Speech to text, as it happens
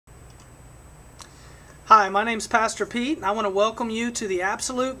Hi, my name's Pastor Pete, and I want to welcome you to the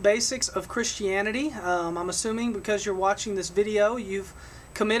Absolute Basics of Christianity. I'm assuming because you're watching this video, you've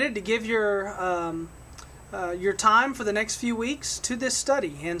committed to give your time for the next few weeks to this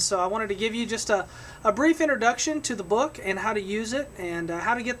study. And so I wanted to give you just a brief introduction to the book and how to use it and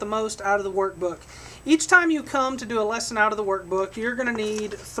how to get the most out of the workbook. Each time you come to do a lesson out of the workbook, you're going to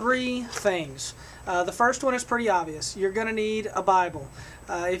need three things. The first one is pretty obvious. You're going to need a Bible.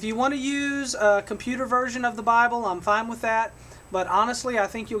 If you want to use a computer version of the Bible, I'm fine with that. But honestly, I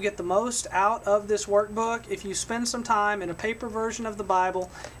think you'll get the most out of this workbook if you spend some time in a paper version of the Bible.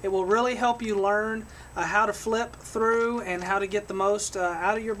 It will really help you learn how to flip through and how to get the most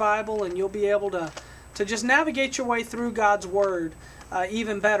out of your Bible, and you'll be able to just navigate your way through God's Word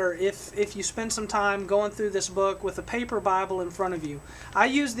even better if you spend some time going through this book with a paper Bible in front of you. I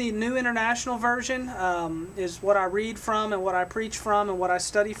use the New International Version, is what I read from and what I preach from and what I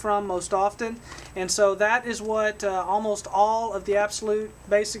study from most often. And so that is what almost all of the Absolute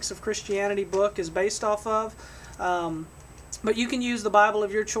Basics of Christianity book is based off of. But you can use the Bible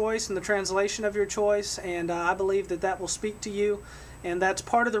of your choice and the translation of your choice, and I believe that that will speak to you. And that's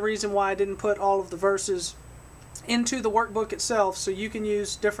part of the reason why I didn't put all of the verses into the workbook itself, so you can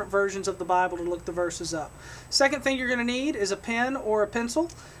use different versions of the Bible to look the verses up. Second thing you're going to need is a pen or a pencil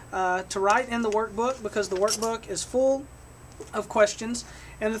to write in the workbook, because the workbook is full of questions.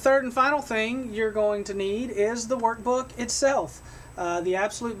 And the third and final thing you're going to need is the workbook itself. The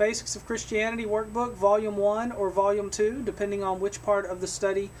Absolute Basics of Christianity workbook, Volume 1 or Volume 2, depending on which part of the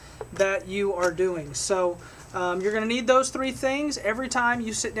study that you are doing. So you're going to need those three things every time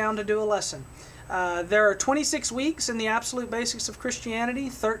you sit down to do a lesson. There are 26 weeks in the Absolute Basics of Christianity,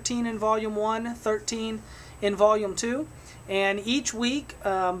 13 in Volume 1, 13 in Volume 2. And each week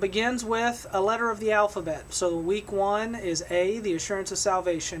begins with a letter of the alphabet. So week 1 is A, the assurance of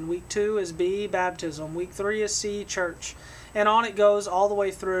salvation. Week 2 is B, baptism. Week 3 is C, church. And on it goes all the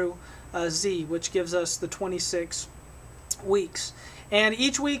way through Z, which gives us the 26 weeks. And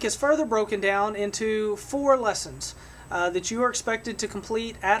each week is further broken down into 4 lessons that you are expected to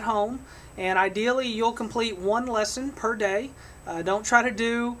complete at home. And ideally, you'll complete 1 lesson per day. Don't try to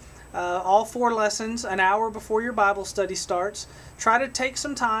do all 4 lessons an hour before your Bible study starts. Try to take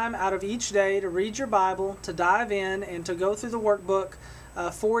some time out of each day to read your Bible, to dive in, and to go through the workbook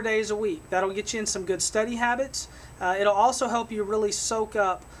 4 days a week. That'll get you in some good study habits. It'll also help you really soak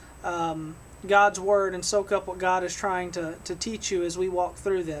up God's Word and soak up what God is trying to teach you as we walk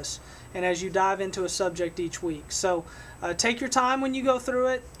through this and as you dive into a subject each week. So take your time when you go through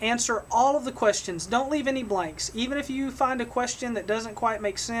it. Answer all of the questions. Don't leave any blanks. Even if you find a question that doesn't quite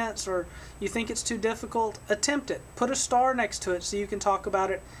make sense or you think it's too difficult, attempt it. Put a star next to it so you can talk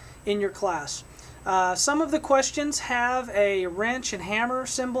about it in your class. Some of the questions have a wrench and hammer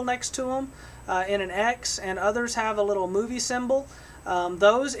symbol next to them in an X, and others have a little movie symbol.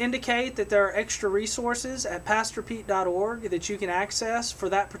 Those indicate that there are extra resources at pastorpete.org that you can access for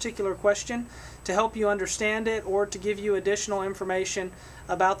that particular question to help you understand it or to give you additional information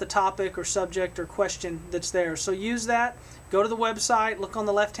about the topic or subject or question that's there. So use that. Go to the website, look on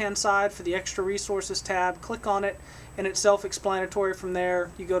the left-hand side for the Extra Resources tab, click on it, and it's self-explanatory from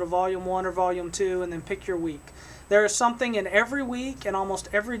there. You go to Volume 1 or Volume 2 and then pick your week. There is something in every week and almost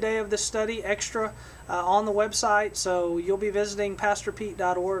every day of this study extra on the website, so you'll be visiting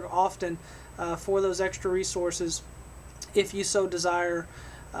pastorpete.org often for those extra resources if you so desire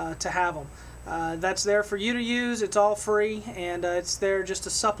to have them. That's there for you to use. It's all free, and it's there just to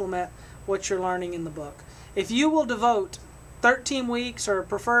supplement what you're learning in the book. If you will devote 13 weeks or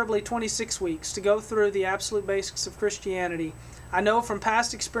preferably 26 weeks to go through the Absolute Basics of Christianity, I know from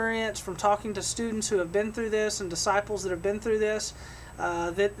past experience, from talking to students who have been through this and disciples that have been through this,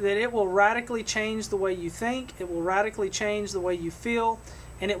 that it will radically change the way you think, it will radically change the way you feel,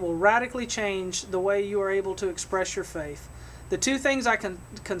 and it will radically change the way you are able to express your faith. The 2 things I can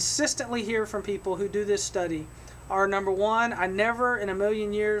consistently hear from people who do this study are, number 1, I never in a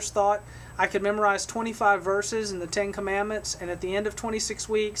million years thought I could memorize 25 verses in the 10 Commandments, and at the end of 26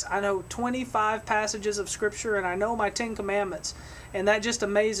 weeks, I know 25 passages of Scripture, and I know my 10 Commandments, and that just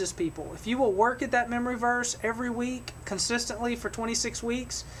amazes people. If you will work at that memory verse every week, consistently for 26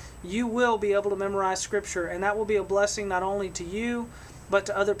 weeks, you will be able to memorize Scripture, and that will be a blessing not only to you, but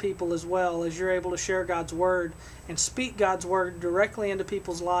to other people as well, as you're able to share God's Word and speak God's Word directly into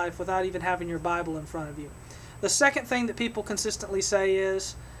people's life without even having your Bible in front of you. The second thing that people consistently say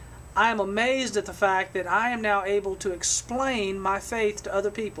is, I am amazed at the fact that I am now able to explain my faith to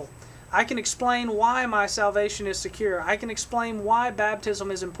other people. I can explain why my salvation is secure. I can explain why baptism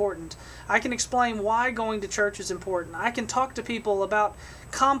is important. I can explain why going to church is important. I can talk to people about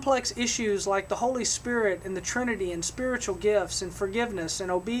complex issues like the Holy Spirit and the Trinity and spiritual gifts and forgiveness and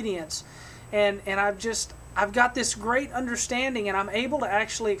obedience. And I've got this great understanding, and I'm able to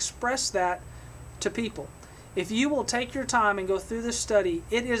actually express that to people. If you will take your time and go through this study,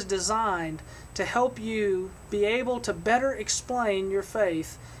 it is designed to help you be able to better explain your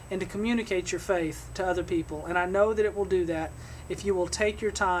faith and to communicate your faith to other people. And I know that it will do that if you will take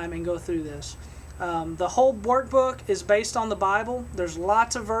your time and go through this. The whole workbook is based on the Bible. There's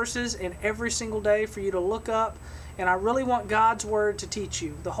lots of verses in every single day for you to look up, and I really want God's Word to teach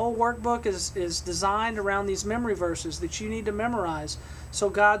you. The whole workbook is designed around these memory verses that you need to memorize so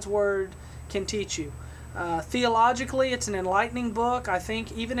God's Word can teach you. Theologically, it's an enlightening book. I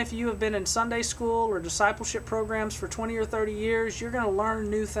think even if you have been in Sunday school or discipleship programs for 20 or 30 years, you're going to learn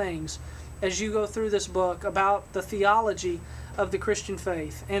new things as you go through this book about the theology of the Christian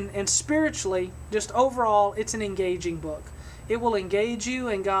faith. And spiritually, just overall, it's an engaging book. It will engage you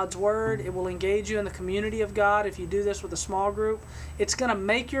in God's Word. It will engage you in the community of God if you do this with a small group. It's going to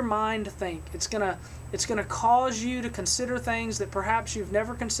make your mind think. It's going to cause you to consider things that perhaps you've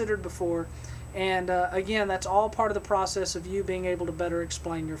never considered before. And again, that's all part of the process of you being able to better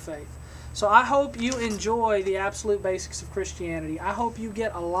explain your faith. So I hope you enjoy the absolute basics of Christianity. I hope you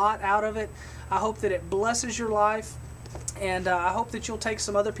get a lot out of it. I hope that it blesses your life. And I hope that you'll take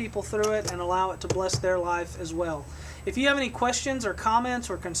some other people through it and allow it to bless their life as well. If you have any questions or comments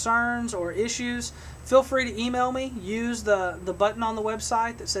or concerns or issues, feel free to email me. Use the button on the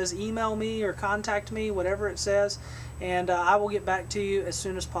website that says email me or contact me, whatever it says, and I will get back to you as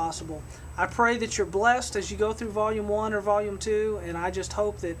soon as possible. I pray that you're blessed as you go through Volume 1 or Volume 2, and I just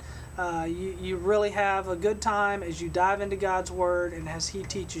hope that you really have a good time as you dive into God's Word and as He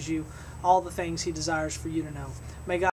teaches you all the things He desires for you to know. May God